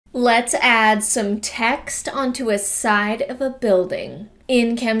Let's add some text onto a side of a building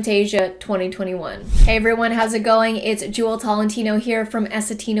in Camtasia 2021. Hey everyone, how's it going? It's Jewel Tolentino here from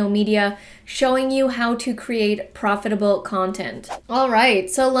Essetinomedia, showing you how to create profitable content. All right,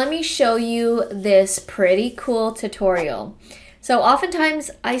 so let me show you this pretty cool tutorial. So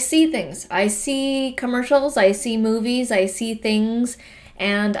oftentimes I see things. I see commercials, I see movies, I see things,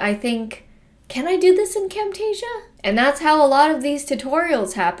 and I think, can I do this in Camtasia? And that's how a lot of these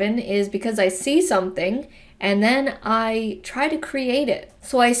tutorials happen, is because I see something and then I try to create it.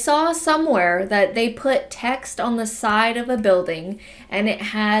 So I saw somewhere that they put text on the side of a building and it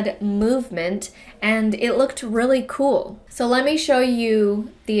had movement and it looked really cool. So let me show you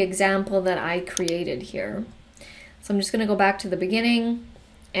the example that I created here. So I'm just gonna go back to the beginning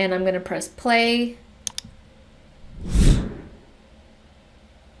and I'm gonna press play.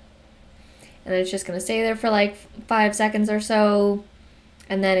 And it's just going to stay there for like 5 seconds or so,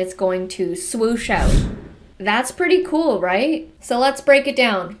 and then it's going to swoosh out. That's pretty cool, right? So let's break it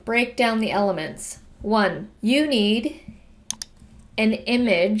down. Break down the elements. 1, you need an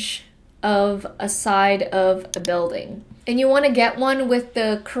image of a side of a building. And you want to get one with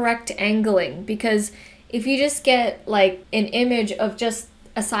the correct angling, because if you just get like an image of just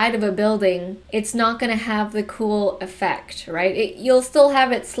a side of a building, it's not going to have the cool effect, right? You'll still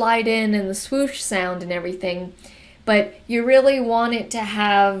have it slide in and the swoosh sound and everything, but you really want it to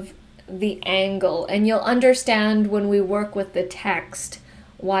have the angle, and you'll understand when we work with the text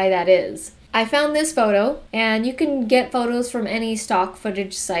why that is. I found this photo, and you can get photos from any stock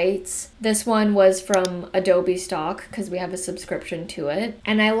footage sites. This one was from Adobe Stock because we have a subscription to it,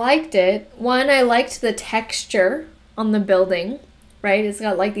 and I liked it. One, I liked the texture on the building. Right? It's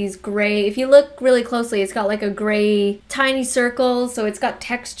got like these gray, if you look really closely, it's got like a gray tiny circle, so it's got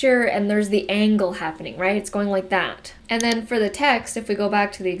texture and there's the angle happening, right? It's going like that. And then for the text, if we go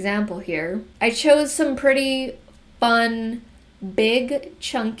back to the example here, I chose some pretty fun, big,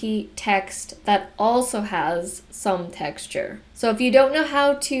 chunky text that also has some texture. So if you don't know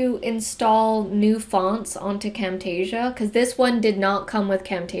how to install new fonts onto Camtasia, because this one did not come with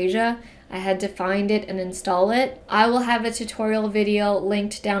Camtasia, I had to find it and install it. I will have a tutorial video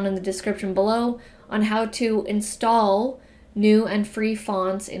linked down in the description below on how to install new and free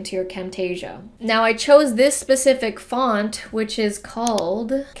fonts into your Camtasia. Now I chose this specific font, which is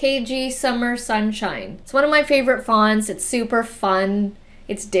called KG Summer Sunshine. It's one of my favorite fonts. It's super fun,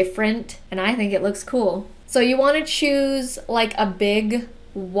 it's different, and I think it looks cool. So you want to choose like a big,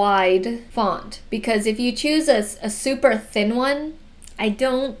 wide font, because if you choose a super thin one, I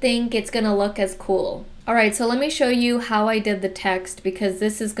don't think it's gonna look as cool. Alright, so let me show you how I did the text, because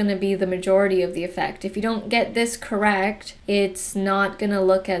this is gonna be the majority of the effect. If you don't get this correct, it's not gonna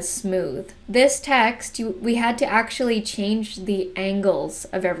look as smooth. This text, we had to actually change the angles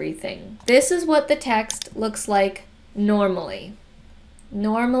of everything. This is what the text looks like normally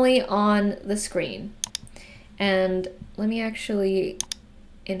on the screen. And let me actually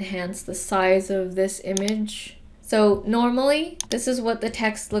enhance the size of this image. So normally, this is what the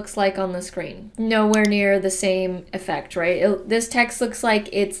text looks like on the screen. Nowhere near the same effect, right? This text looks like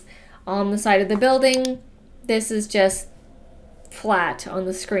it's on the side of the building. This is just flat on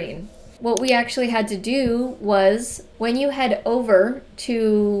the screen. What we actually had to do was, when you head over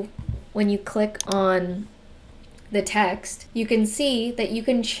to, when you click on the text, you can see that you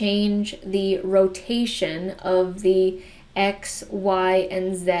can change the rotation of the X, Y,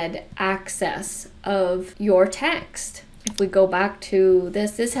 and Z axis of your text. If we go back to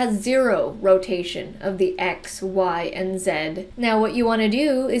this has 0 rotation of the X, Y, and Z. Now what you want to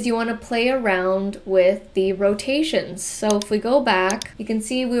do is you want to play around with the rotations. So if we go back, you can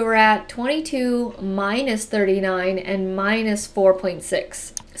see we were at 22, minus 39, and minus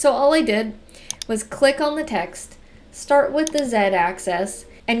 4.6. So all I did was click on the text, start with the Z axis,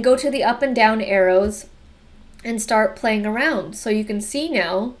 and go to the up and down arrows and start playing around. So you can see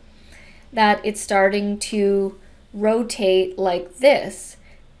now that it's starting to rotate like this,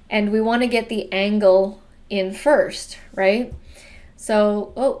 and we want to get the angle in first, right?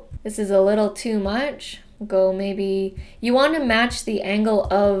 So, oh, this is a little too much. Go maybe, you want to match the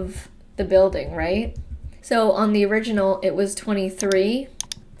angle of the building, right? So on the original it was 23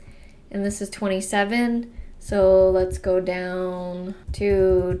 and this is 27, so let's go down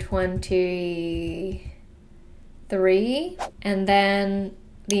to 23. And then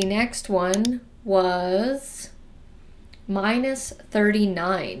the next one was minus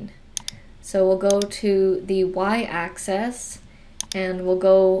 39. So we'll go to the y-axis and we'll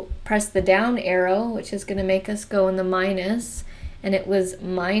go press the down arrow, which is going to make us go in the minus, and it was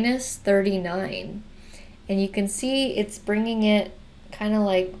minus 39. And you can see it's bringing it kind of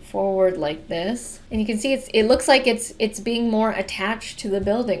like forward like this. And you can see it looks like it's being more attached to the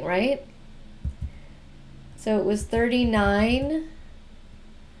building, right? So it was 39,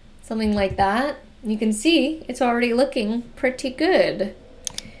 something like that. You can see it's already looking pretty good.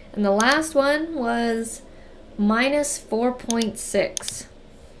 And the last one was minus 4.6.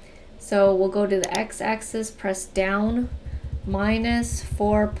 So we'll go to the x-axis, press down, minus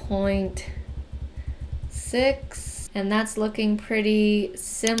 4.6, and that's looking pretty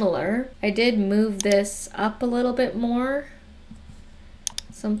similar. I did move this up a little bit more,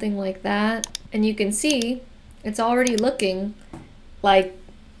 something like that. And you can see it's already looking like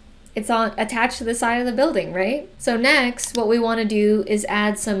it's attached to the side of the building, right? So next, what we want to do is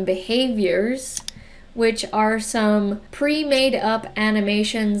add some behaviors, which are some pre-made up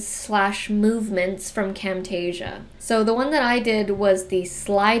animations slash movements from Camtasia. So the one that I did was the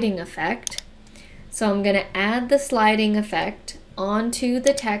sliding effect. So I'm gonna add the sliding effect onto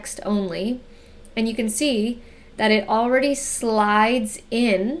the text only. And you can see that it already slides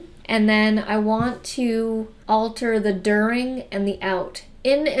in, and then I want to alter the during and the out.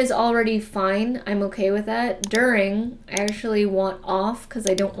 In is already fine, I'm okay with that. During, I actually want off because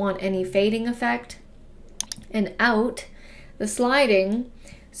I don't want any fading effect. And out, the sliding,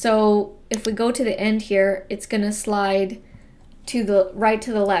 so if we go to the end here, it's gonna slide to the right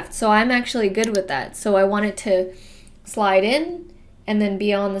to the left. So I'm actually good with that. So I want it to slide in and then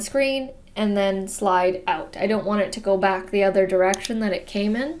be on the screen and then slide out. I don't want it to go back the other direction that it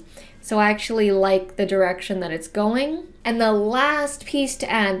came in. So I actually like the direction that it's going. And the last piece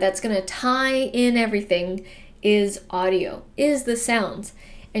to add that's gonna tie in everything is audio, is the sounds.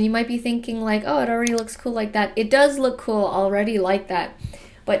 And you might be thinking like, oh, it already looks cool like that. It does look cool already like that.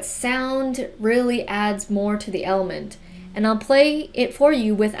 But sound really adds more to the element. And I'll play it for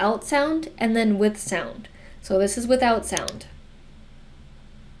you without sound and then with sound. So this is without sound.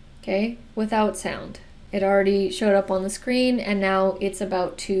 Okay, without sound. It already showed up on the screen and now it's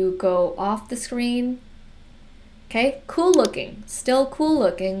about to go off the screen. Okay, cool looking, still cool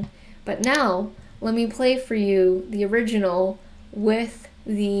looking. But now let me play for you the original with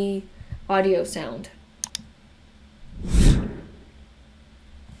the audio sound.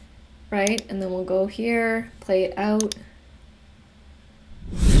 Right, and then we'll go here, play it out.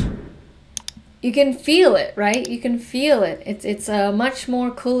 You can feel it, right? You can feel it. It's a much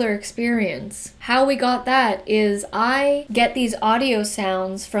more cooler experience. How we got that is I get these audio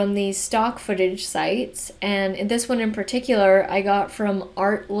sounds from these stock footage sites, and this one in particular I got from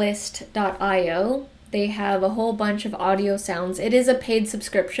artlist.io. They have a whole bunch of audio sounds. It is a paid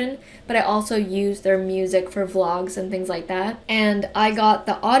subscription, but I also use their music for vlogs and things like that. And I got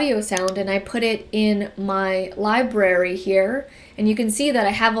the audio sound and I put it in my library here. And you can see that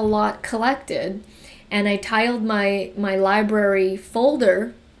I have a lot collected. And I tiled my library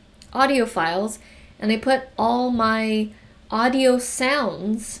folder, audio files, and I put all my audio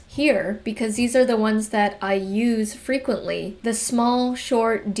sounds here because these are the ones that I use frequently. The small,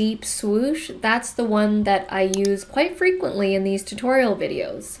 short, deep swoosh, that's the one that I use quite frequently in these tutorial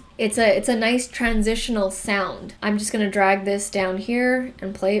videos. It's a nice transitional sound. I'm just gonna drag this down here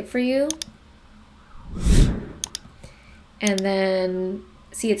and play it for you. And then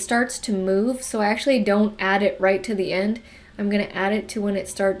see, it starts to move, so I actually don't add it right to the end. I'm gonna add it to when it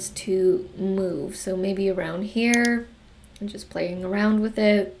starts to move. So maybe around here. I'm just playing around with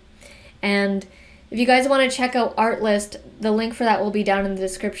it. And if you guys want to check out Artlist, the link for that will be down in the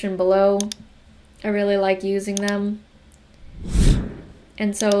description below. I really like using them.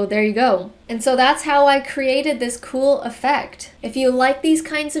 And so there you go. And so that's how I created this cool effect. If you like these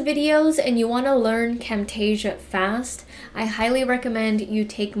kinds of videos and you want to learn Camtasia fast, I highly recommend you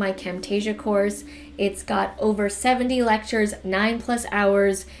take my Camtasia course. It's got over 70 lectures, 9+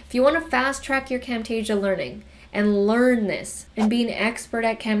 hours. If you want to fast track your Camtasia learning and learn this and be an expert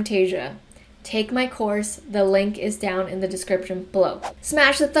at Camtasia, take my course. The link is down in the description below.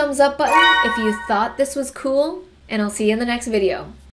 Smash the thumbs up button if you thought this was cool, and I'll see you in the next video.